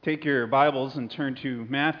Take your Bibles and turn to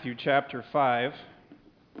Matthew chapter 5.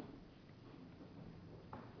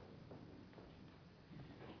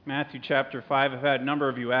 Matthew chapter 5. I've had a number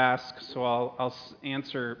of you ask, so I'll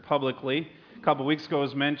answer publicly. A couple weeks ago it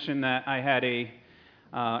was mentioned that I had a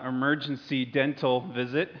emergency dental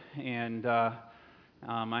visit, and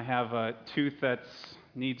I have a tooth that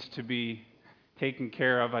needs to be taken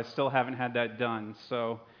care of. I still haven't had that done,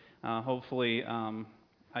 so hopefully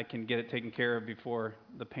I can get it taken care of before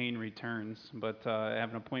the pain returns, but I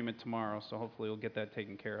have an appointment tomorrow, so hopefully we'll get that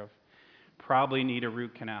taken care of. Probably need a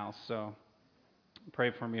root canal, so pray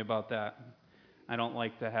for me about that. I don't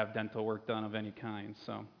like to have dental work done of any kind,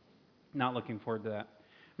 so not looking forward to that.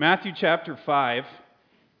 Matthew chapter 5,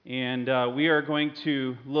 and we are going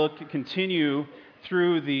to continue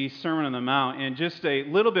through the Sermon on the Mount, and just a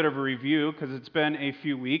little bit of a review, because it's been a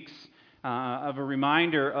few weeks. Of a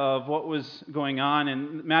reminder of what was going on.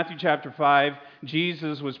 In Matthew chapter 5,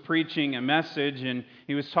 Jesus was preaching a message, and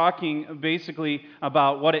he was talking basically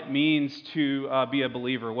about what it means to be a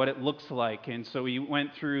believer, what it looks like. And so he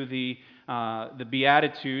went through the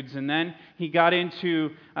Beatitudes, and then he got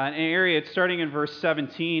into an area, starting in verse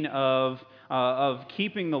 17, of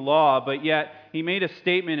keeping the law, but yet he made a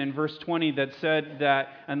statement in verse 20 that said that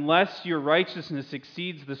unless your righteousness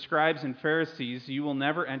exceeds the scribes and Pharisees, you will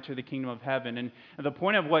never enter the kingdom of heaven. And the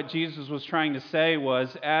point of what Jesus was trying to say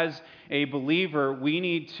was, as a believer, we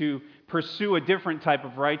need to pursue a different type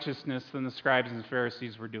of righteousness than the scribes and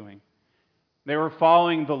Pharisees were doing. They were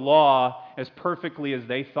following the law as perfectly as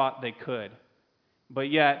they thought they could. But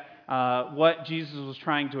yet, what Jesus was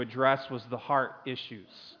trying to address was the heart issues.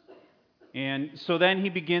 And so then he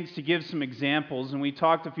begins to give some examples, and we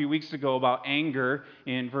talked a few weeks ago about anger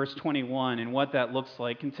in verse 21 and what that looks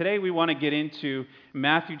like. And today we want to get into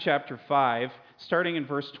Matthew chapter 5, starting in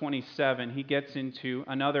verse 27. He gets into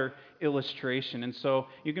another illustration, and so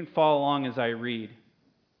you can follow along as I read.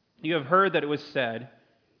 You have heard that it was said,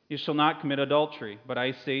 "You shall not commit adultery," but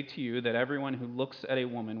I say to you that everyone who looks at a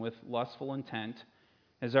woman with lustful intent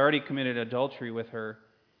has already committed adultery with her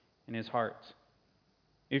in his heart.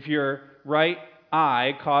 If your right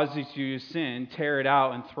eye causes you to sin, tear it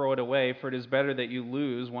out and throw it away, for it is better that you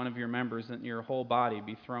lose one of your members than your whole body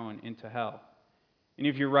be thrown into hell. And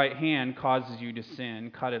if your right hand causes you to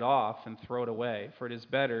sin, cut it off and throw it away, for it is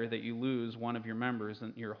better that you lose one of your members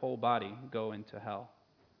than your whole body go into hell.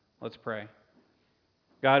 Let's pray.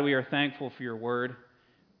 God, we are thankful for your word.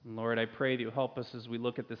 And Lord, I pray that you help us as we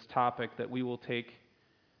look at this topic, that we will take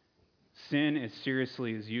sin as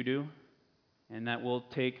seriously as you do, and that we'll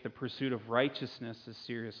take the pursuit of righteousness as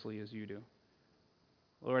seriously as you do.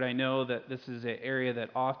 Lord, I know that this is an area that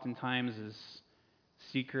oftentimes is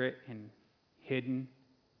secret and hidden,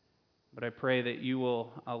 but I pray that you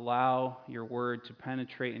will allow your word to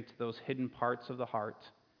penetrate into those hidden parts of the heart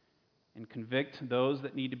and convict those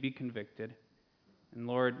that need to be convicted. And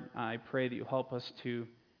Lord, I pray that you help us to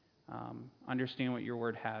understand what your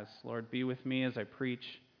word has. Lord, be with me as I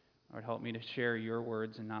preach. Lord, help me to share your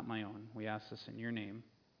words and not my own. We ask this in your name.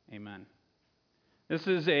 Amen. This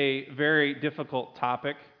is a very difficult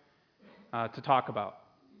topic to talk about.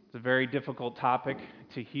 It's a very difficult topic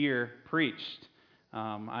to hear preached.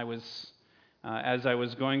 As I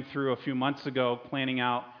was going through a few months ago, planning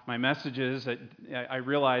out my messages, I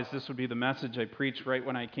realized this would be the message I preached right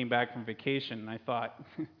when I came back from vacation. And I thought,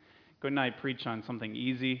 couldn't I preach on something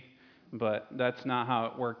easy? But that's not how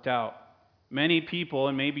it worked out. Many people,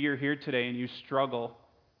 and maybe you're here today and you struggle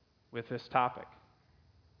with this topic.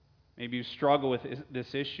 Maybe you struggle with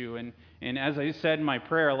this issue. And as I said in my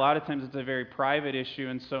prayer, a lot of times it's a very private issue,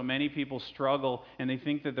 and so many people struggle and they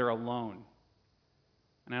think that they're alone.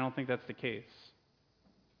 And I don't think that's the case.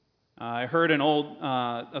 I heard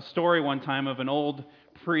a story one time of an old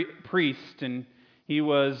priest, and he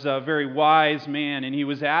was a very wise man, and he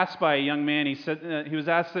was asked by a young man, he was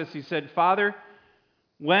asked this, he said, "Father,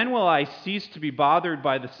 when will I cease to be bothered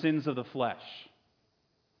by the sins of the flesh?"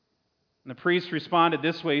 And the priest responded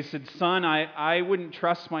this way. He said, "Son, I wouldn't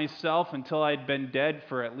trust myself until I'd been dead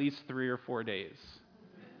for at least 3 or 4 days."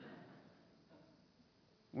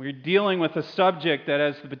 We're dealing with a subject that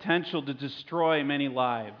has the potential to destroy many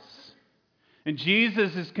lives. And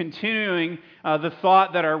Jesus is continuing the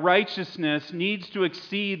thought that our righteousness needs to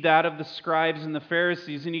exceed that of the scribes and the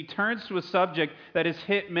Pharisees. And he turns to a subject that has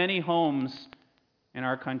hit many homes in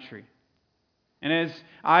our country. And as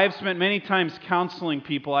I have spent many times counseling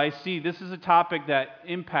people, I see this is a topic that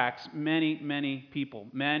impacts many, many people,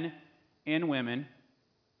 men and women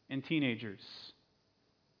and teenagers,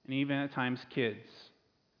 and even at times kids.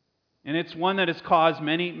 And it's one that has caused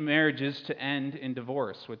many marriages to end in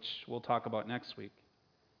divorce, which we'll talk about next week.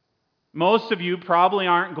 Most of you probably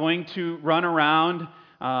aren't going to run around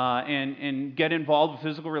and get involved with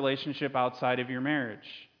physical relationship outside of your marriage.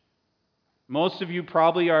 Most of you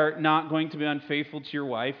probably are not going to be unfaithful to your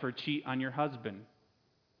wife or cheat on your husband.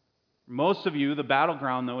 Most of you, the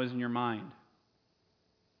battleground, though, is in your mind.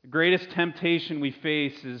 The greatest temptation we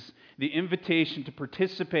face is the invitation to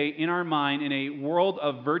participate in our mind in a world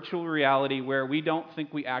of virtual reality where we don't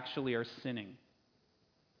think we actually are sinning.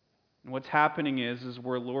 And what's happening is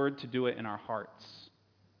we're lured to do it in our hearts.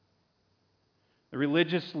 The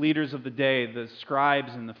religious leaders of the day, the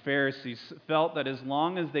scribes and the Pharisees, felt that as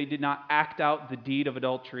long as they did not act out the deed of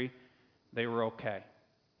adultery, they were okay.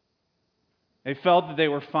 They felt that they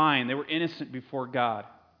were fine. They were innocent before God.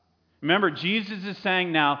 Remember, Jesus is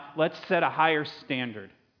saying now, let's set a higher standard.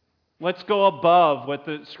 Let's go above what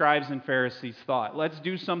the scribes and Pharisees thought. Let's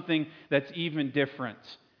do something that's even different.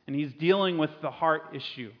 And he's dealing with the heart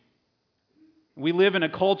issue. We live in a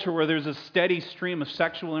culture where there's a steady stream of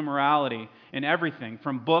sexual immorality in everything,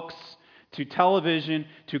 from books to television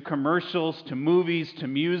to commercials to movies to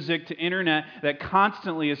music to internet, that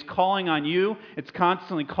constantly is calling on you, it's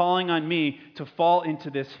constantly calling on me to fall into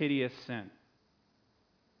this hideous sin.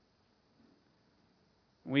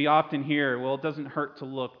 We often hear, well, it doesn't hurt to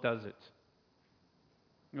look, does it?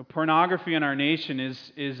 Pornography in our nation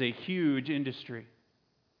is a huge industry.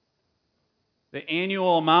 The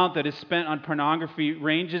annual amount that is spent on pornography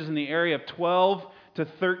ranges in the area of $12 to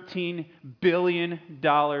 $13 billion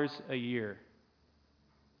a year.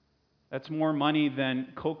 That's more money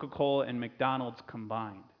than Coca-Cola and McDonald's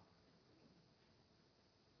combined.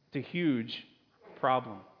 It's a huge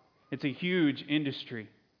problem. It's a huge industry.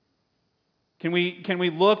 Can we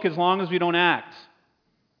look as long as we don't act?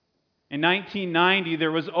 In 1990,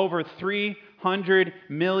 there was over 300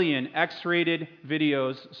 million X-rated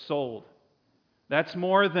videos sold. That's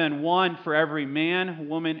more than one for every man,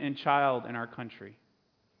 woman, and child in our country.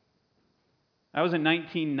 That was in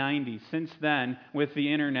 1990. Since then, with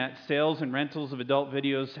the internet, sales and rentals of adult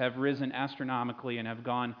videos have risen astronomically and have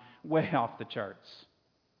gone way off the charts.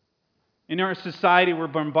 In our society, we're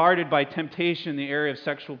bombarded by temptation in the area of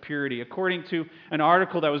sexual purity. According to an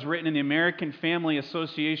article that was written in the American Family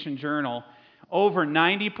Association Journal, over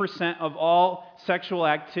 90% of all sexual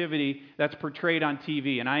activity that's portrayed on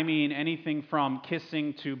TV, and I mean anything from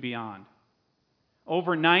kissing to beyond,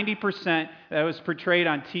 over 90% that was portrayed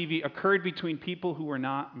on TV occurred between people who were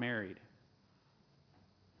not married.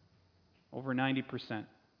 Over 90%.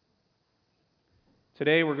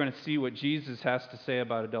 Today we're going to see what Jesus has to say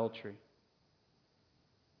about adultery.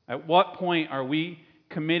 At what point are we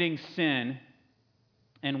committing sin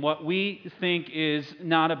and what we think is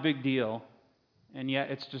not a big deal, and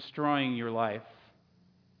yet it's destroying your life,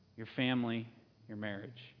 your family, your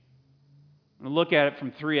marriage? I'm going to look at it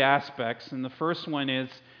from three aspects, and the first one is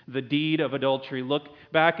the deed of adultery. Look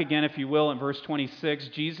back again, if you will, in verse 26.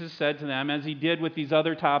 Jesus said to them, as he did with these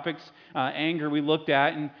other topics, anger we looked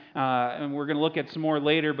at, and we're going to look at some more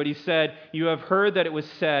later, but he said, you have heard that it was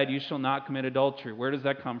said, you shall not commit adultery. Where does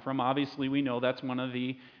that come from? Obviously, we know that's one of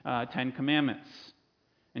the 10 Commandments.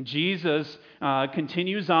 And Jesus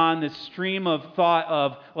continues on this stream of thought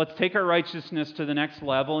of, let's take our righteousness to the next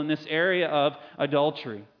level in this area of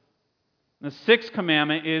adultery. The sixth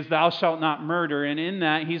commandment is, thou shalt not murder, and in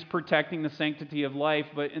that he's protecting the sanctity of life.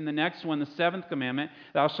 But in the next one, the seventh commandment,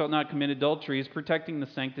 thou shalt not commit adultery, is protecting the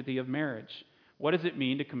sanctity of marriage. What does it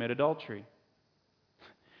mean to commit adultery?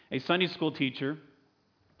 A Sunday school teacher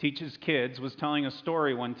teaches kids was telling a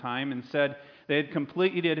story one time and said they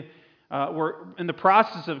had were in the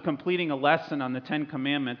process of completing a lesson on the 10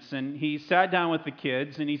 Commandments, and he sat down with the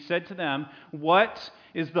kids and he said to them, what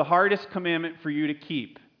is the hardest commandment for you to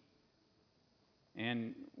keep?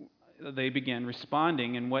 And they began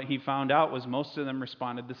responding, and what he found out was most of them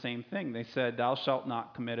responded the same thing. They said, thou shalt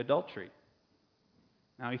not commit adultery.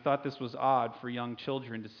 Now, he thought this was odd for young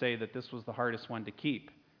children to say that this was the hardest one to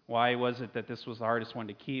keep. Why was it that this was the hardest one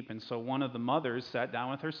to keep? And so one of the mothers sat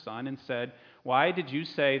down with her son and said, why did you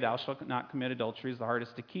say thou shalt not commit adultery is the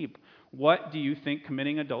hardest to keep? What do you think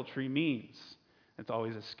committing adultery means? It's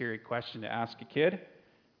always a scary question to ask a kid.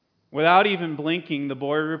 Without even blinking, the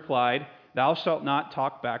boy replied, thou shalt not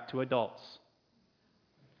talk back to adults.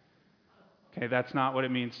 Okay, that's not what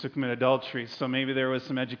it means to commit adultery, so maybe there was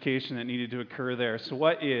some education that needed to occur there. So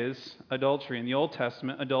what is adultery? In the Old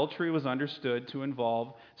Testament, adultery was understood to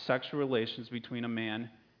involve sexual relations between a man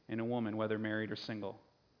and a woman, whether married or single,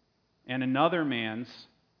 and another man's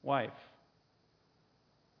wife.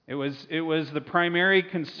 It was the primary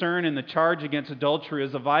concern in the charge against adultery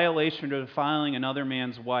as a violation or defiling another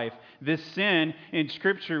man's wife. This sin in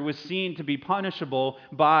Scripture was seen to be punishable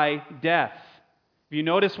by death. If you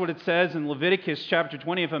notice what it says in Leviticus chapter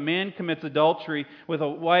 20, if a man commits adultery with a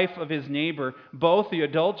wife of his neighbor, both the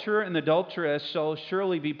adulterer and the adulteress shall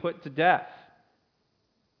surely be put to death.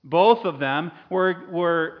 Both of them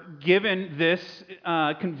were given this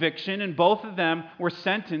conviction, and both of them were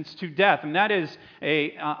sentenced to death. And that is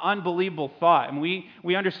an unbelievable thought. And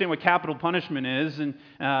we understand what capital punishment is,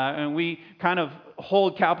 and we kind of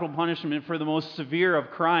hold capital punishment for the most severe of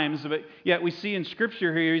crimes. But yet we see in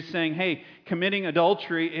Scripture here, he's saying, hey, committing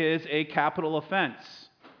adultery is a capital offense.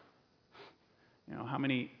 You know, how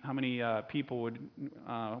many people would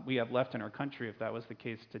we have left in our country if that was the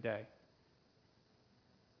case today?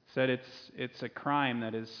 Said it's a crime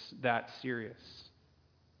that is that serious.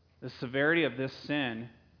 The severity of this sin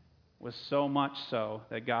was so much so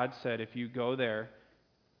that God said if you go there,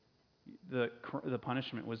 the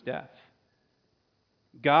punishment was death.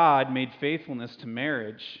 God made faithfulness to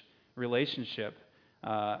marriage relationship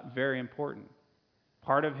very important.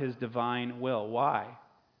 Part of His divine will. Why?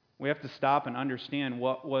 We have to stop and understand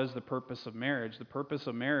what was the purpose of marriage. The purpose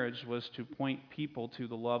of marriage was to point people to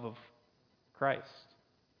the love of Christ.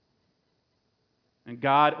 And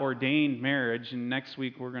God ordained marriage, and next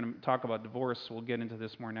week we're going to talk about divorce, so we'll get into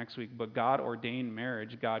this more next week, but God ordained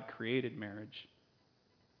marriage, God created marriage.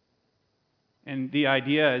 And the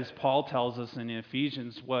idea, as Paul tells us in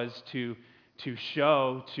Ephesians, was to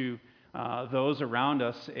show to those around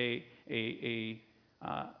us the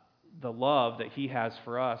love that He has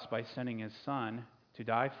for us by sending His Son to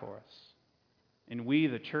die for us. And we,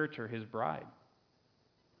 the church, are His bride.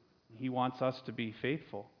 He wants us to be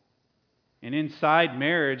faithful. And inside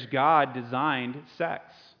marriage, God designed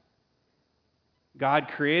sex. God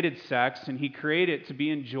created sex, and He created it to be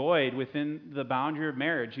enjoyed within the boundary of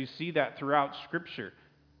marriage. You see that throughout Scripture,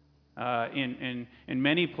 in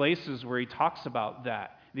many places where He talks about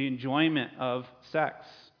that, the enjoyment of sex.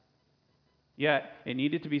 Yet, it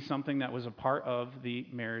needed to be something that was a part of the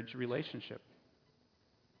marriage relationship.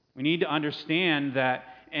 We need to understand that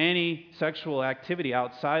any sexual activity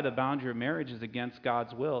outside the boundary of marriage is against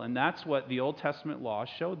God's will, and that's what the Old Testament law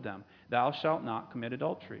showed them. Thou shalt not commit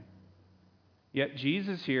adultery. Yet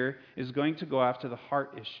Jesus here is going to go after the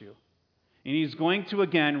heart issue. And He's going to,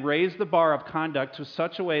 again, raise the bar of conduct to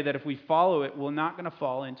such a way that if we follow it, we're not going to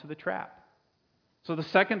fall into the trap. So the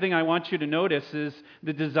second thing I want you to notice is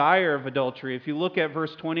the desire of adultery. If you look at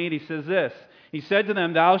verse 28, he says this. He said to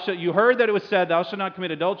them, you heard that it was said, thou shalt not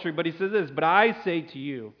commit adultery. But he says this, but I say to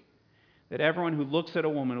you that everyone who looks at a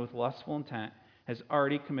woman with lustful intent has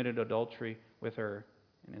already committed adultery with her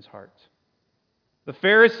in his heart. The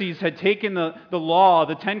Pharisees had taken the law,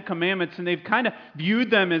 the 10 Commandments, and they've kind of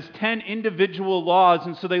viewed them as 10 individual laws.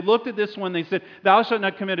 And so they looked at this one, they said, thou shalt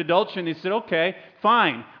not commit adultery. And they said, okay,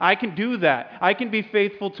 fine, I can do that. I can be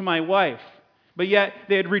faithful to my wife. But yet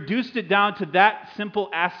they had reduced it down to that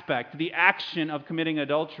simple aspect, the action of committing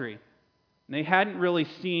adultery. And they hadn't really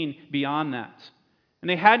seen beyond that. And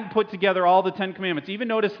they hadn't put together all the 10 Commandments. Even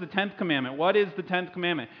notice the 10th commandment. What is the 10th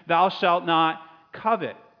commandment? Thou shalt not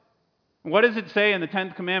covet. What does it say in the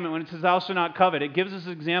 10th commandment when it says, thou shalt not covet? It gives us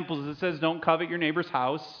examples. It says, don't covet your neighbor's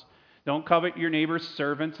house. Don't covet your neighbor's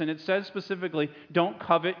servants. And it says specifically, don't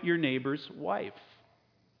covet your neighbor's wife.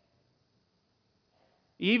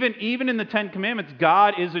 Even in the 10 Commandments,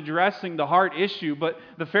 God is addressing the heart issue, but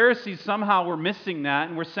the Pharisees somehow were missing that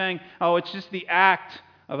and were saying, oh, it's just the act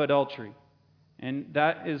of adultery. And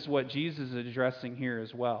that is what Jesus is addressing here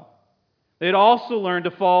as well. They had also learned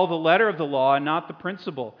to follow the letter of the law and not the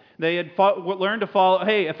principle. They had learned to follow,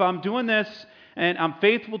 hey, if I'm doing this and I'm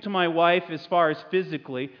faithful to my wife as far as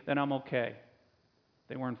physically, then I'm okay.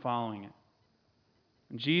 They weren't following it.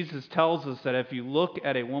 And Jesus tells us that if you look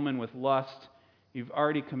at a woman with lust, you've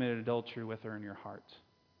already committed adultery with her in your heart.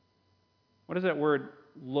 What does that word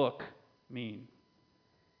look mean?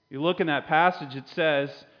 You look in that passage, it says,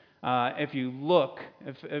 if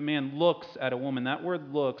a man looks at a woman, that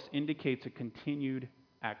word looks indicates a continued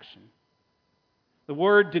action. The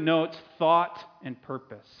word denotes thought and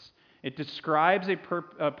purpose. It describes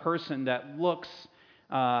a person that looks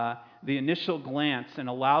the initial glance and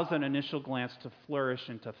allows that initial glance to flourish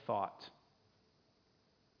into thought.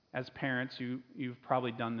 As parents, you've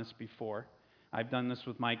probably done this before. I've done this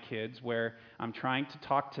with my kids where I'm trying to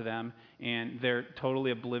talk to them and they're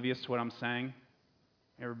totally oblivious to what I'm saying.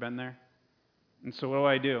 Ever been there? And so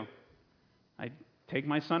what do? I take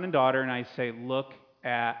my son and daughter and I say, look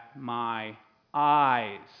at my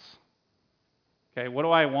eyes. Okay, what do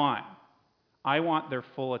I want? I want their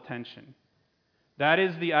full attention. That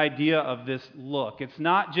is the idea of this look. It's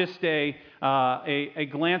not just a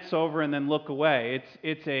glance over and then look away.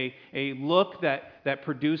 It's a look that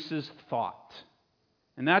produces thought.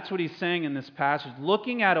 And that's what he's saying in this passage.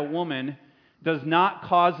 Looking at a woman does not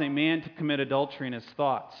cause a man to commit adultery in his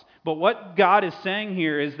thoughts. But what God is saying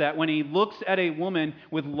here is that when he looks at a woman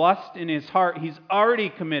with lust in his heart, he's already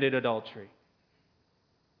committed adultery.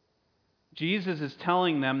 Jesus is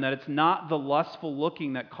telling them that it's not the lustful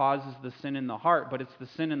looking that causes the sin in the heart, but it's the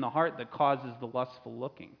sin in the heart that causes the lustful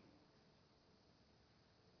looking.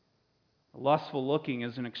 Lustful looking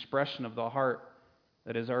is an expression of the heart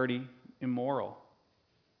that is already immoral,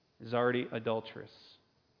 is already adulterous.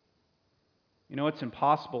 You know, it's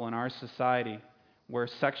impossible in our society where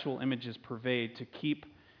sexual images pervade to keep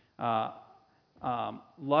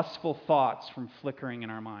lustful thoughts from flickering in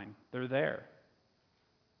our mind. They're there.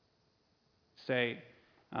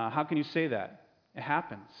 How can you say that? It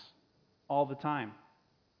happens all the time.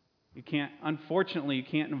 Unfortunately, you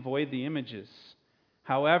can't avoid the images.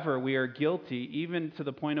 However, we are guilty, even to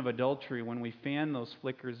the point of adultery, when we fan those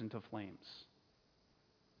flickers into flames.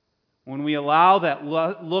 When we allow that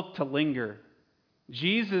look to linger.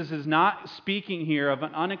 Jesus is not speaking here of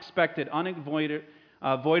an unexpected,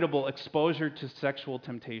 unavoidable exposure to sexual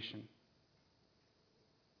temptation.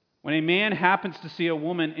 When a man happens to see a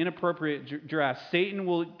woman inappropriate dress, Satan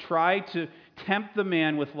will try to tempt the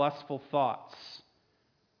man with lustful thoughts.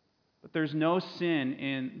 But there's no sin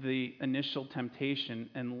in the initial temptation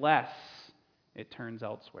unless it turns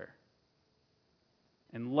elsewhere.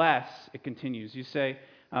 Unless it continues. You say,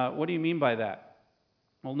 what do you mean by that?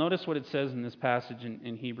 Well, notice what it says in this passage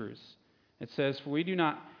in Hebrews. It says, "For we do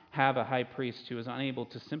not have a high priest who is unable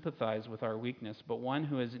to sympathize with our weakness, but one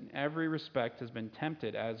who is in every respect has been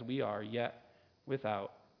tempted as we are, yet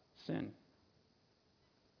without sin."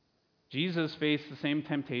 Jesus faced the same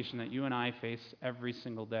temptation that you and I face every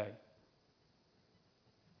single day.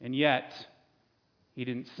 And yet, he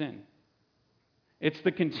didn't sin. It's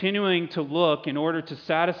the continuing to look in order to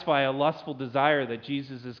satisfy a lustful desire that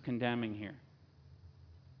Jesus is condemning here.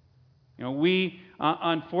 You know, we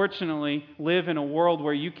unfortunately live in a world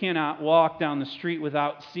where you cannot walk down the street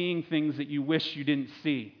without seeing things that you wish you didn't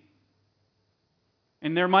see.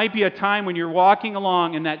 And there might be a time when you're walking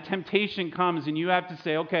along and that temptation comes and you have to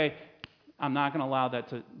say, okay, I'm not going to allow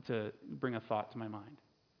that to bring a thought to my mind.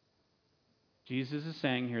 Jesus is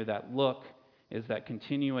saying here that look is that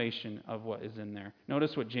continuation of what is in there.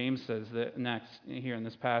 Notice what James says next here in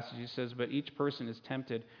this passage. He says, "But each person is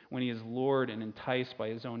tempted when he is lured and enticed by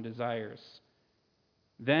his own desires.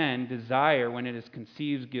 Then desire, when it is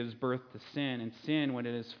conceived, gives birth to sin, and sin, when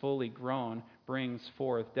it is fully grown, brings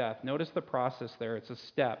forth death." Notice the process there. It's a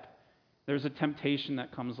step. There's a temptation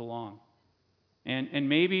that comes along. And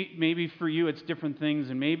maybe for you it's different things,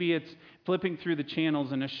 and maybe it's flipping through the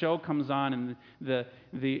channels and a show comes on and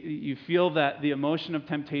you feel that the emotion of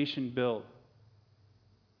temptation build.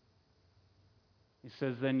 He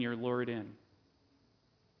says then you're lured in.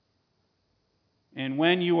 And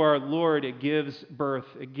when you are lured, it gives birth,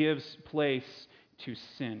 it gives place to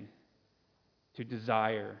sin, to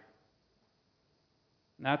desire.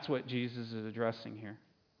 And that's what Jesus is addressing here.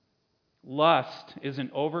 Lust is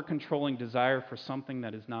an over-controlling desire for something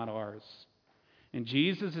that is not ours. And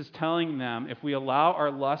Jesus is telling them if we allow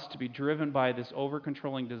our lust to be driven by this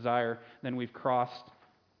over-controlling desire, then we've crossed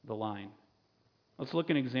the line. Let's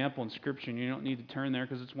look at an example in Scripture, and you don't need to turn there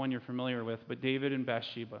because it's one you're familiar with, but David and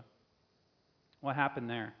Bathsheba. What happened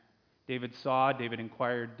there? David saw, David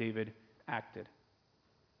inquired, David acted.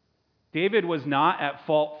 David was not at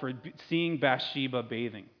fault for seeing Bathsheba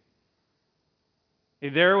bathing.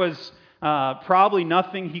 There was probably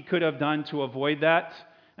nothing he could have done to avoid that,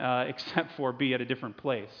 except for be at a different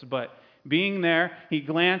place. But being there, he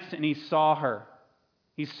glanced and he saw her.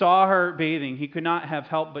 He saw her bathing. He could not have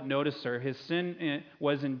helped but notice her. His sin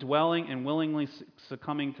was in dwelling and willingly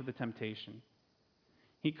succumbing to the temptation.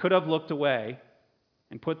 He could have looked away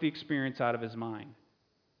and put the experience out of his mind,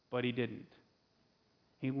 but he didn't.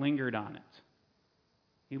 He lingered on it.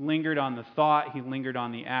 He lingered on the thought, he lingered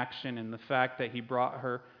on the action, and the fact that he brought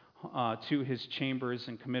her to his chambers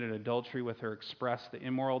and committed adultery with her expressed the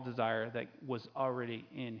immoral desire that was already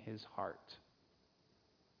in his heart.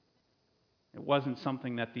 It wasn't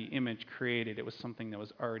something that the image created, it was something that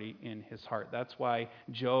was already in his heart. That's why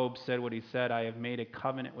Job said what he said, "I have made a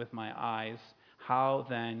covenant with my eyes. How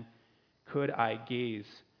then could I gaze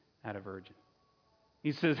at a virgin?"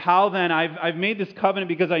 He says, how then? I've made this covenant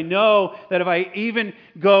because I know that if I even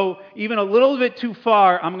go even a little bit too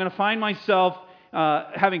far, I'm going to find myself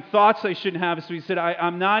having thoughts I shouldn't have. So he said,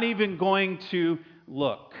 I'm not even going to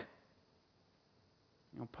look.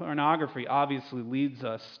 You know, pornography obviously leads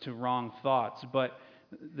us to wrong thoughts, but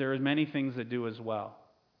there are many things that do as well.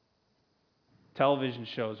 television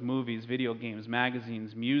shows, movies, video games,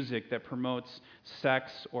 magazines, music that promotes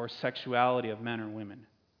sex or sexuality of men or women.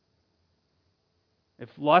 If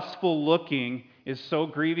lustful looking is so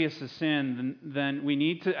grievous a sin, then we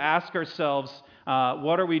need to ask ourselves,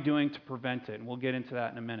 what are we doing to prevent it? And we'll get into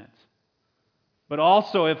that in a minute. But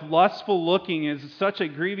also, if lustful looking is such a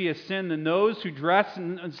grievous sin, then those who dress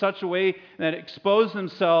in such a way that expose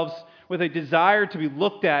themselves with a desire to be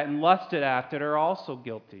looked at and lusted after are also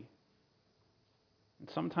guilty. And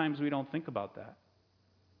sometimes we don't think about that.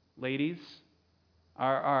 Ladies,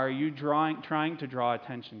 are you trying to draw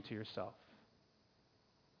attention to yourself?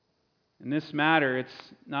 In this matter,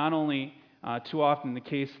 it's not only too often the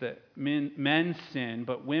case that men sin,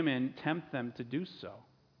 but women tempt them to do so.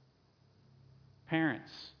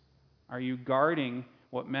 Parents, are you guarding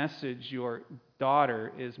what message your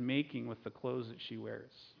daughter is making with the clothes that she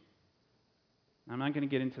wears? I'm not going to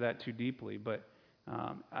get into that too deeply, but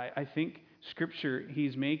I think Scripture,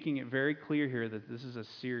 he's making it very clear here that this is a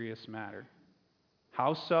serious matter.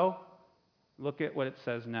 How so? Look at what it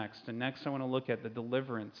says next. And next I want to look at the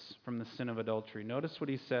deliverance from the sin of adultery. Notice what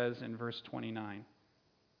he says in verse 29.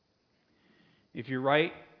 If your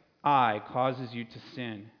right eye causes you to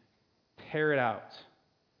sin, tear it out,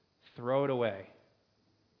 throw it away.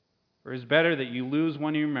 For it is better that you lose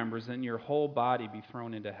one of your members than your whole body be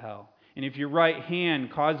thrown into hell. And if your right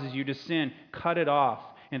hand causes you to sin, cut it off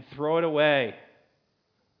and throw it away.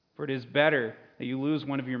 For it is better that you lose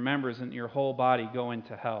one of your members than your whole body go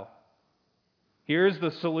into hell. Here's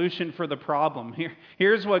the solution for the problem.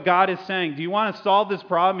 Here's what God is saying. Do you want to solve this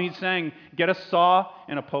problem? He's saying, get a saw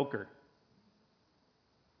and a poker.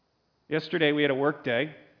 Yesterday we had a work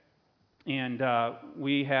day, and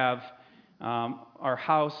we have our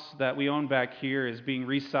house that we own back here is being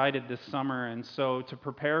resided this summer, and so to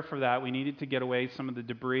prepare for that, we needed to get away some of the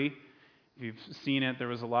debris. If you've seen it, there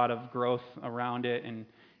was a lot of growth around it and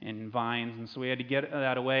vines, and so we had to get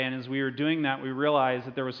that away. And as we were doing that, we realized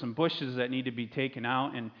that there were some bushes that needed to be taken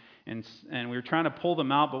out, and we were trying to pull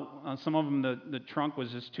them out, but some of them, the trunk was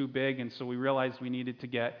just too big, and so we realized we needed to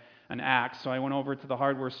get an axe. So I went over to the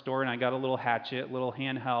hardware store, and I got a little hatchet, a little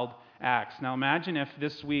handheld axe. Now imagine if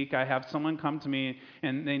this week I have someone come to me,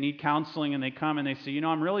 and they need counseling, and they come and they say,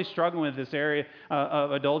 I'm really struggling with this area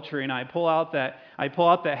of adultery, and I pull out that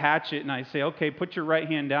hatchet, and I say, okay, put your right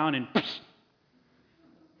hand down, and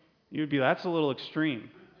you'd be, that's a little extreme.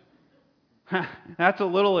 That's a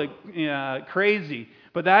little crazy.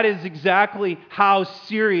 But that is exactly how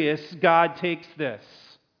serious God takes this.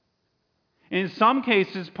 In some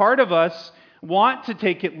cases, part of us want to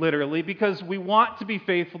take it literally because we want to be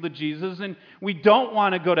faithful to Jesus, and we don't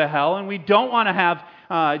want to go to hell, and we don't want to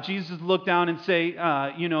have Jesus look down and say,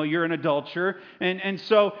 you're an adulterer. And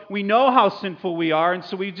so we know how sinful we are, and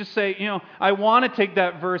so we just say, I want to take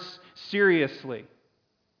that verse seriously.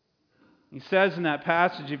 He says in that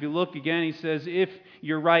passage, if you look again, he says, if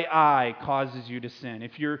your right eye causes you to sin,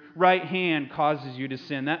 if your right hand causes you to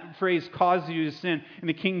sin. That phrase, causes you to sin. In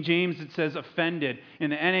the King James, it says offended.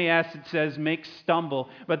 In the NAS, it says make stumble.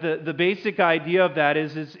 But the basic idea of that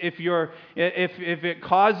is if it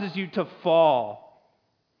causes you to fall,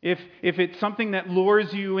 if it's something that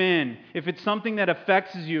lures you in, if it's something that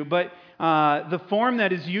affects you, but the form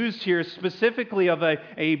that is used here is specifically of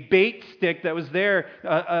a bait stick that was there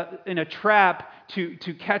in a trap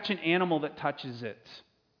to catch an animal that touches it.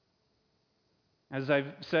 As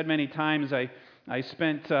I've said many times, I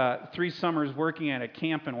spent 3 summers working at a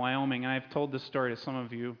camp in Wyoming, and I've told this story to some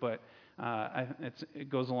of you, but it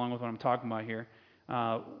goes along with what I'm talking about here.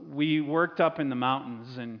 We worked up in the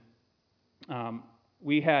mountains, and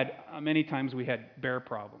many times we had bear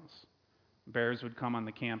problems. Bears would come on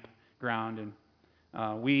the campground, and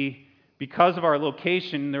because of our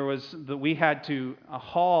location, we had to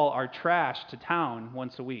haul our trash to town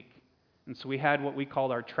once a week. And so we had what we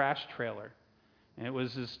called our trash trailer. And it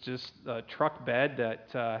was just a truck bed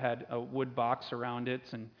that had a wood box around it.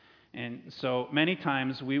 And so many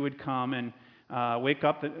times we would come and wake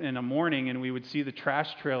up in the morning, and we would see the trash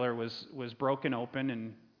trailer was broken open,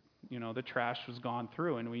 and the trash was gone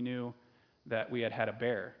through, and we knew that we had a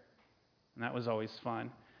bear. And that was always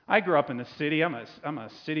fun. I grew up in the city. I'm a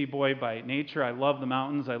city boy by nature. I love the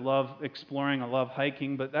mountains. I love exploring. I love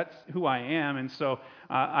hiking, but that's who I am. And so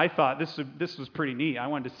I thought this was pretty neat. I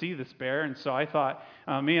wanted to see this bear, and so I thought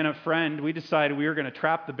me and a friend, we decided we were going to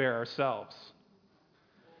trap the bear ourselves.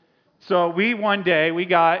 So one day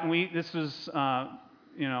this was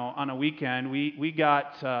on a weekend. We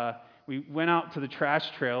went out to the trash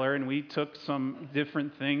trailer, and we took some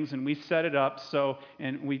different things and we set it up.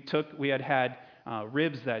 We had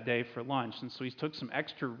ribs that day for lunch, and so we took some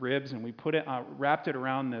extra ribs and we wrapped it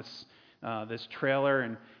around this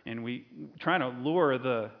trailer, and we trying to lure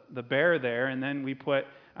the bear there, and then we put,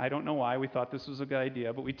 I don't know why we thought this was a good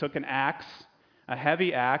idea, but we took an axe, a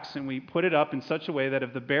heavy axe, and we put it up in such a way that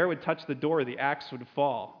if the bear would touch the door, the axe would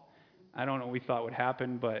fall. I don't know what we thought would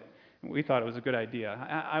happen, but we thought it was a good idea.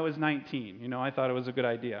 I was 19, I thought it was a good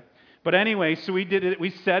idea. But anyway, so we did it, we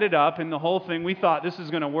set it up, and the whole thing, we thought this is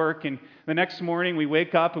going to work, and the next morning we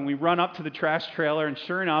wake up and we run up to the trash trailer, and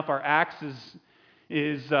sure enough, our axe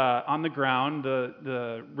is on the ground,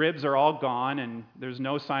 the ribs are all gone, and there's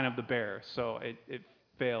no sign of the bear, so it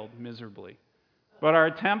failed miserably. But our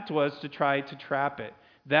attempt was to try to trap it.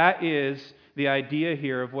 That is the idea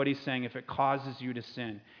here of what he's saying, if it causes you to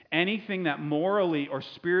sin. Anything that morally or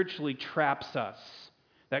spiritually traps us,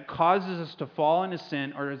 that causes us to fall into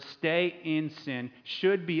sin or to stay in sin,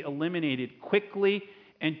 should be eliminated quickly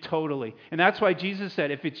and totally. And that's why Jesus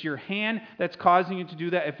said, if it's your hand that's causing you to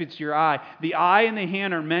do that, if it's your eye. The eye and the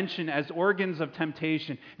hand are mentioned as organs of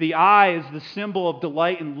temptation. The eye is the symbol of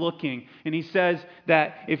delight in looking. And he says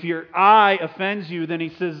that if your eye offends you, then he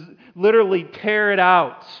says, literally tear it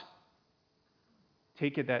out.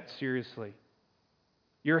 Take it that seriously.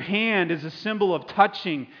 Your hand is a symbol of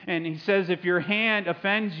touching, and he says if your hand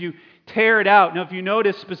offends you, tear it out. Now, if you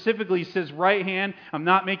notice specifically, he says right hand. I'm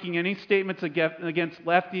not making any statements against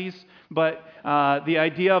lefties, but the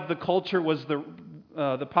idea of the culture was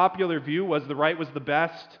the popular view was the right was the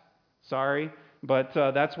best. Sorry, but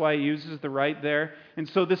that's why he uses the right there. And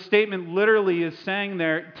so this statement literally is saying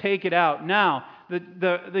there, take it out. Now,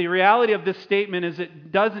 the reality of this statement is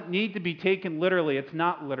it doesn't need to be taken literally. It's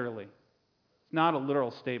not literally. Not a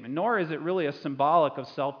literal statement, nor is it really a symbolic of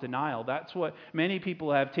self-denial. That's what many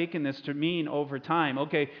people have taken this to mean over time.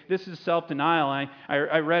 Okay, this is self-denial.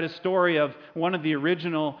 I read a story of one of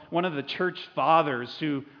the church fathers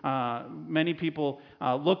who many people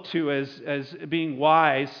look to as being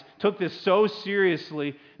wise, took this so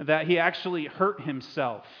seriously that he actually hurt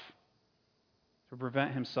himself to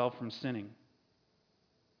prevent himself from sinning.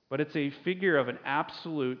 But it's a figure of an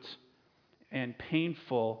absolute and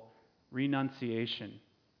painful renunciation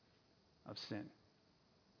of sin.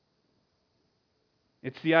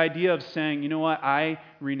 It's the idea of saying, you know what, I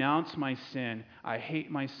renounce my sin. I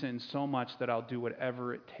hate my sin so much that I'll do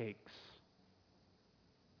whatever it takes.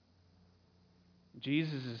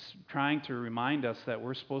 Jesus is trying to remind us that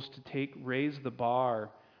we're supposed to raise the bar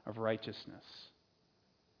of righteousness.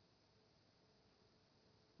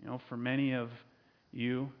 For many of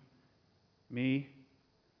you, me,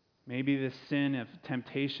 maybe this sin of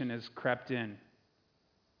temptation has crept in.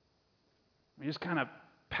 We just kind of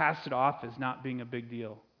pass it off as not being a big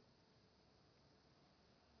deal.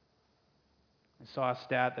 I saw a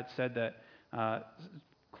stat that said that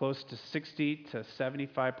close to 60 to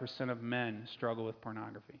 75% of men struggle with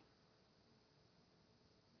pornography.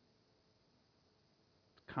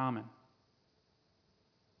 It's common.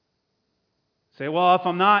 Say, well, if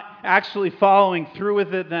I'm not actually following through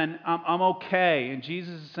with it, then I'm okay. And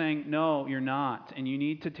Jesus is saying, no, you're not. And you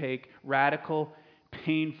need to take radical,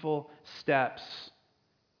 painful steps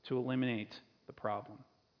to eliminate the problem.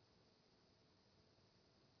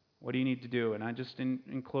 What do you need to do? And I just,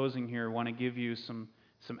 in closing here, want to give you some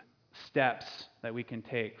steps that we can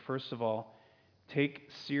take. First of all, take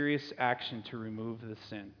serious action to remove the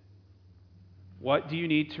sin. What do you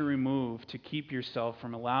need to remove to keep yourself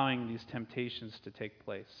from allowing these temptations to take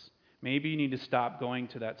place? Maybe you need to stop going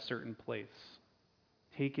to that certain place.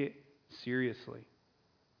 Take it seriously.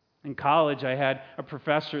 In college, I had a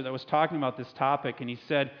professor that was talking about this topic, and he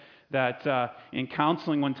said that in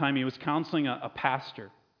counseling one time, he was counseling a pastor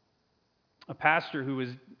who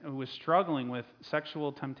was struggling with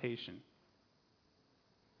sexual temptation.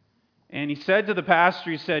 And he said to the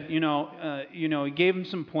pastor, he said, he gave him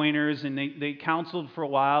some pointers, and they counseled for a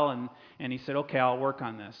while, and he said, okay, I'll work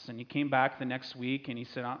on this. And he came back the next week, and he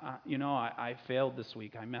said, I failed this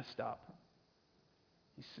week. I messed up.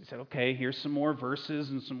 He said, okay, here's some more verses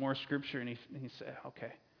and some more scripture. And he said,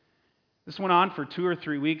 okay. This went on for 2 or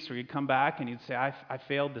 3 weeks where he'd come back, and he'd say, I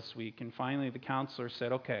failed this week. And finally the counselor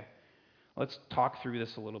said, okay, let's talk through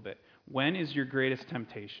this a little bit. When is your greatest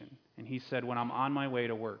temptation? And he said, when I'm on my way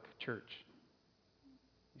to work, church.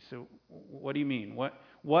 He said, what do you mean?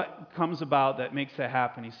 What comes about that makes that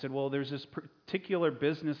happen? He said, well, there's this particular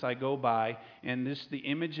business I go by, and the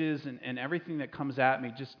images and everything that comes at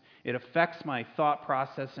me, it affects my thought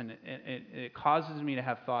process, and it causes me to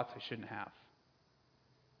have thoughts I shouldn't have.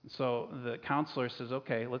 And so the counselor says,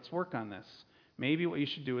 okay, let's work on this. Maybe what you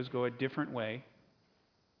should do is go a different way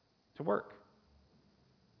to work.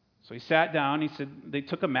 So he sat down, they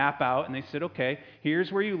took a map out, and they said, okay,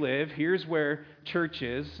 here's where you live, here's where church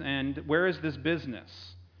is, and where is this business?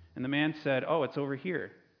 And the man said, "Oh, it's over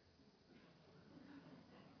here."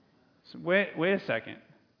 So wait a second.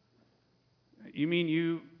 You mean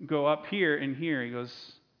you go up here and here? He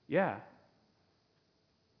goes, "Yeah."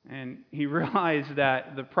 And he realized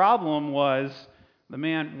that the problem was the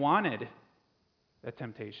man wanted that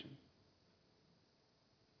temptation.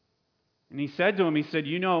 And he said to him, he said,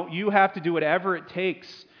 you have to do whatever it takes.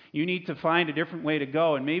 You need to find a different way to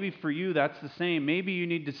go. And maybe for you, that's the same. Maybe you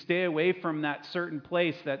need to stay away from that certain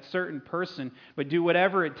place, that certain person, but do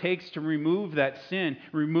whatever it takes to remove that sin,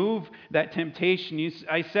 remove that temptation.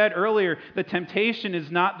 I said earlier, the temptation is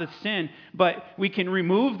not the sin, but we can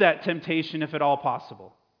remove that temptation if at all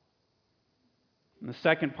possible. And the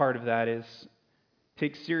second part of that is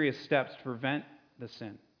take serious steps to prevent the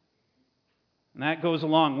sin. And that goes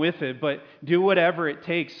along with it, but do whatever it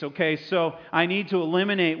takes. Okay, so I need to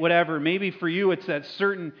eliminate whatever. Maybe for you it's that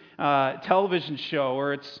certain television show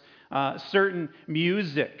or it's certain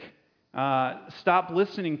music. Stop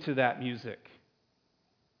listening to that music.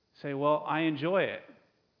 Say, well, I enjoy it.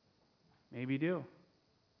 Maybe do.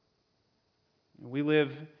 We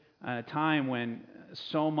live in a time when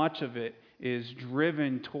so much of it is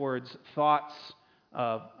driven towards thoughts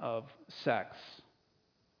of sex.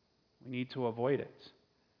 We need to avoid it.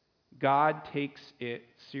 God takes it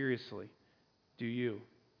seriously. Do you?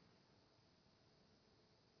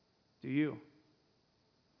 Do you?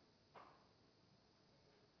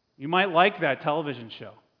 You might like that television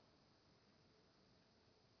show,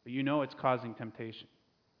 but you know it's causing temptation.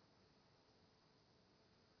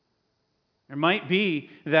 There might be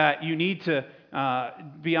that you need to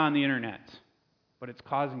be on the internet, but it's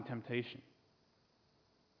causing temptation.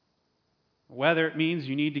 Whether it means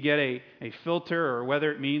you need to get a filter or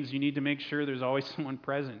whether it means you need to make sure there's always someone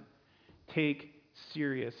present, take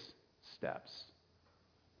serious steps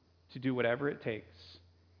to do whatever it takes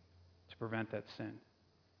to prevent that sin.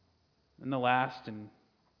 And the last and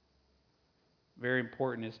very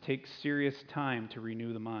important is take serious time to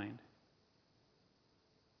renew the mind.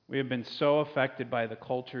 We have been so affected by the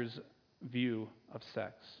culture's view of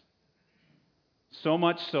sex. So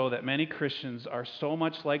much so that many Christians are so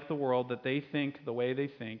much like the world that they think the way they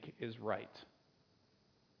think is right,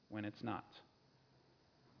 when it's not.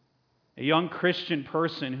 A young Christian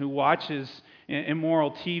person who watches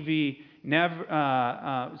immoral TV,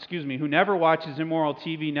 who never watches immoral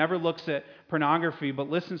TV, never looks at pornography, but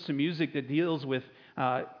listens to music that deals with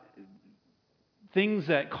things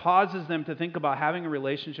that causes them to think about having a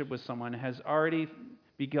relationship with someone, has already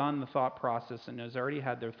begun the thought process and has already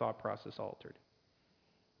had their thought process altered.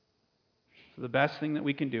 So the best thing that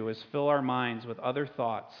we can do is fill our minds with other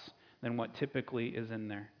thoughts than what typically is in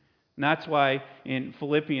there. And that's why in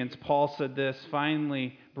Philippians, Paul said this,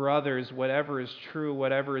 "Finally, brothers, whatever is true,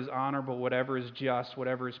 whatever is honorable, whatever is just,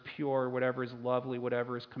 whatever is pure, whatever is lovely,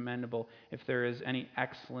 whatever is commendable, if there is any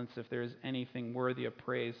excellence, if there is anything worthy of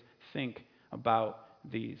praise, think about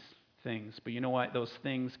these things." But you know what? Those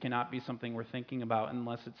things cannot be something we're thinking about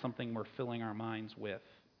unless it's something we're filling our minds with.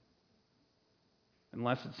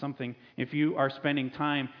 Unless it's something, if you are spending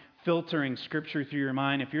time filtering Scripture through your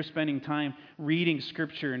mind, if you're spending time reading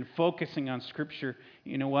Scripture and focusing on Scripture,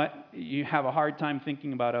 you know what? You have a hard time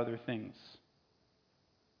thinking about other things.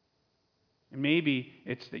 And maybe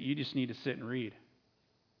it's that you just need to sit and read.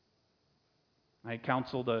 I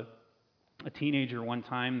counseled a teenager one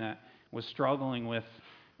time that was struggling with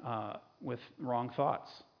wrong thoughts.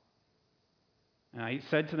 And I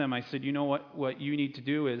said to them, I said, you know what you need to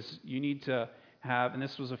do is you need to have, and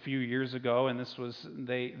this was a few years ago, and this was,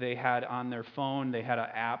 they had on their phone, they had an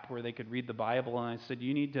app where they could read the Bible, and I said,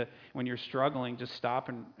 you need to, when you're struggling, just stop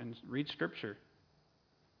and read Scripture.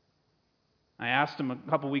 I asked him a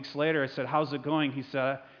couple weeks later, I said, how's it going? He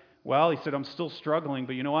said, I'm still struggling,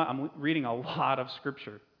 but you know what? I'm reading a lot of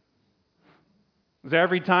Scripture. Because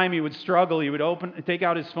every time he would struggle, he would take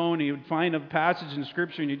out his phone, and he would find a passage in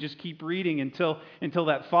Scripture, and he'd just keep reading until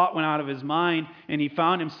that thought went out of his mind, and he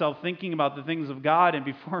found himself thinking about the things of God, and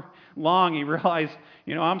before long he realized,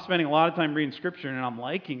 I'm spending a lot of time reading Scripture, and I'm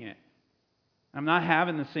liking it. I'm not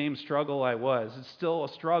having the same struggle I was. It's still a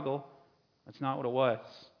struggle. That's not what it was.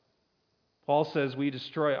 Paul says we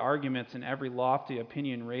destroy arguments and every lofty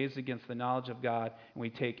opinion raised against the knowledge of God, and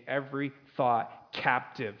we take every thought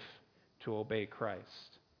captive to obey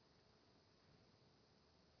Christ.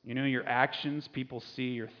 Your actions, people see.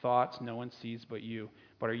 Your thoughts, no one sees but you.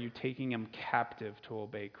 But are you taking them captive to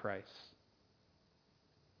obey Christ?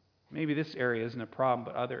 Maybe this area isn't a problem,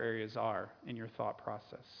 but other areas are in your thought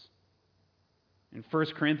process. In 1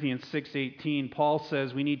 Corinthians 6:18, Paul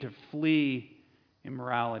says we need to flee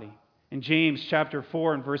immorality. In James chapter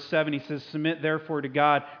 4 and verse 7, he says, "Submit therefore to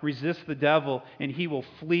God, resist the devil, and he will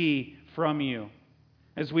flee from you."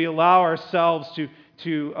 As we allow ourselves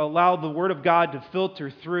to allow the Word of God to filter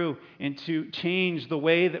through and to change the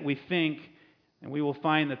way that we think, and we will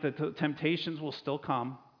find that the temptations will still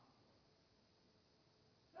come,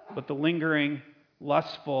 but the lingering,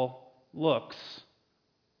 lustful looks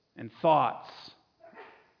and thoughts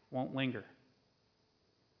won't linger.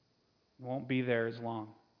 Won't be there as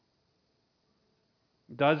long.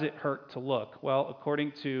 Does it hurt to look? Well,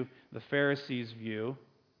 according to the Pharisees' view,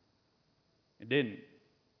 it didn't.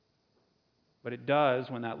 But it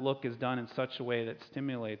does when that look is done in such a way that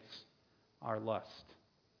stimulates our lust.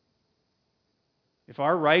 If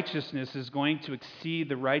our righteousness is going to exceed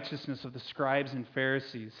the righteousness of the scribes and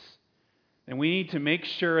Pharisees, then we need to make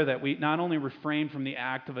sure that we not only refrain from the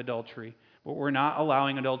act of adultery, but we're not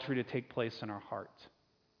allowing adultery to take place in our heart.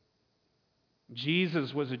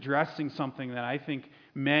 Jesus was addressing something that I think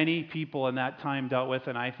many people in that time dealt with,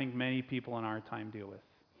 and I think many people in our time deal with.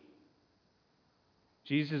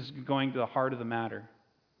 Jesus is going to the heart of the matter.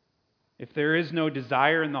 If there is no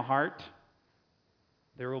desire in the heart,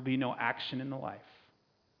 there will be no action in the life.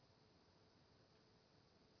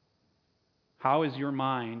 How is your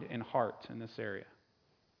mind and heart in this area?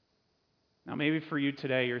 Now, maybe for you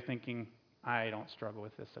today, you're thinking, I don't struggle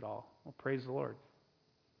with this at all. Well, praise the Lord.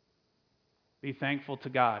 Be thankful to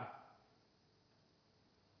God.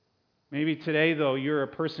 Maybe today, though, you're a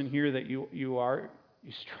person here that you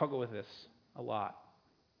struggle with this a lot.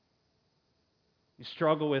 You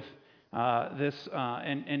struggle with this,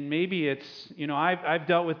 and maybe it's, I've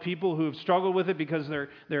dealt with people who have struggled with it because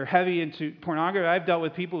they're heavy into pornography. I've dealt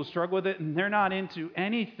with people who struggle with it and they're not into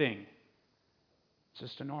anything. It's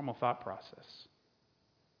just a normal thought process.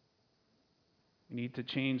 We need to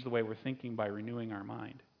change the way we're thinking by renewing our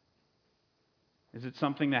mind. Is it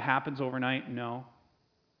something that happens overnight? No.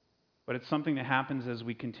 But it's something that happens as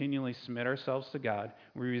we continually submit ourselves to God.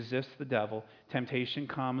 We resist the devil. Temptation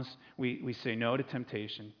comes. We say no to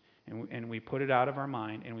temptation. And we put it out of our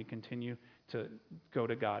mind. And we continue to go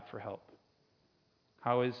to God for help.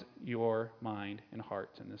 How is your mind and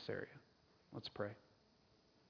heart in this area? Let's pray.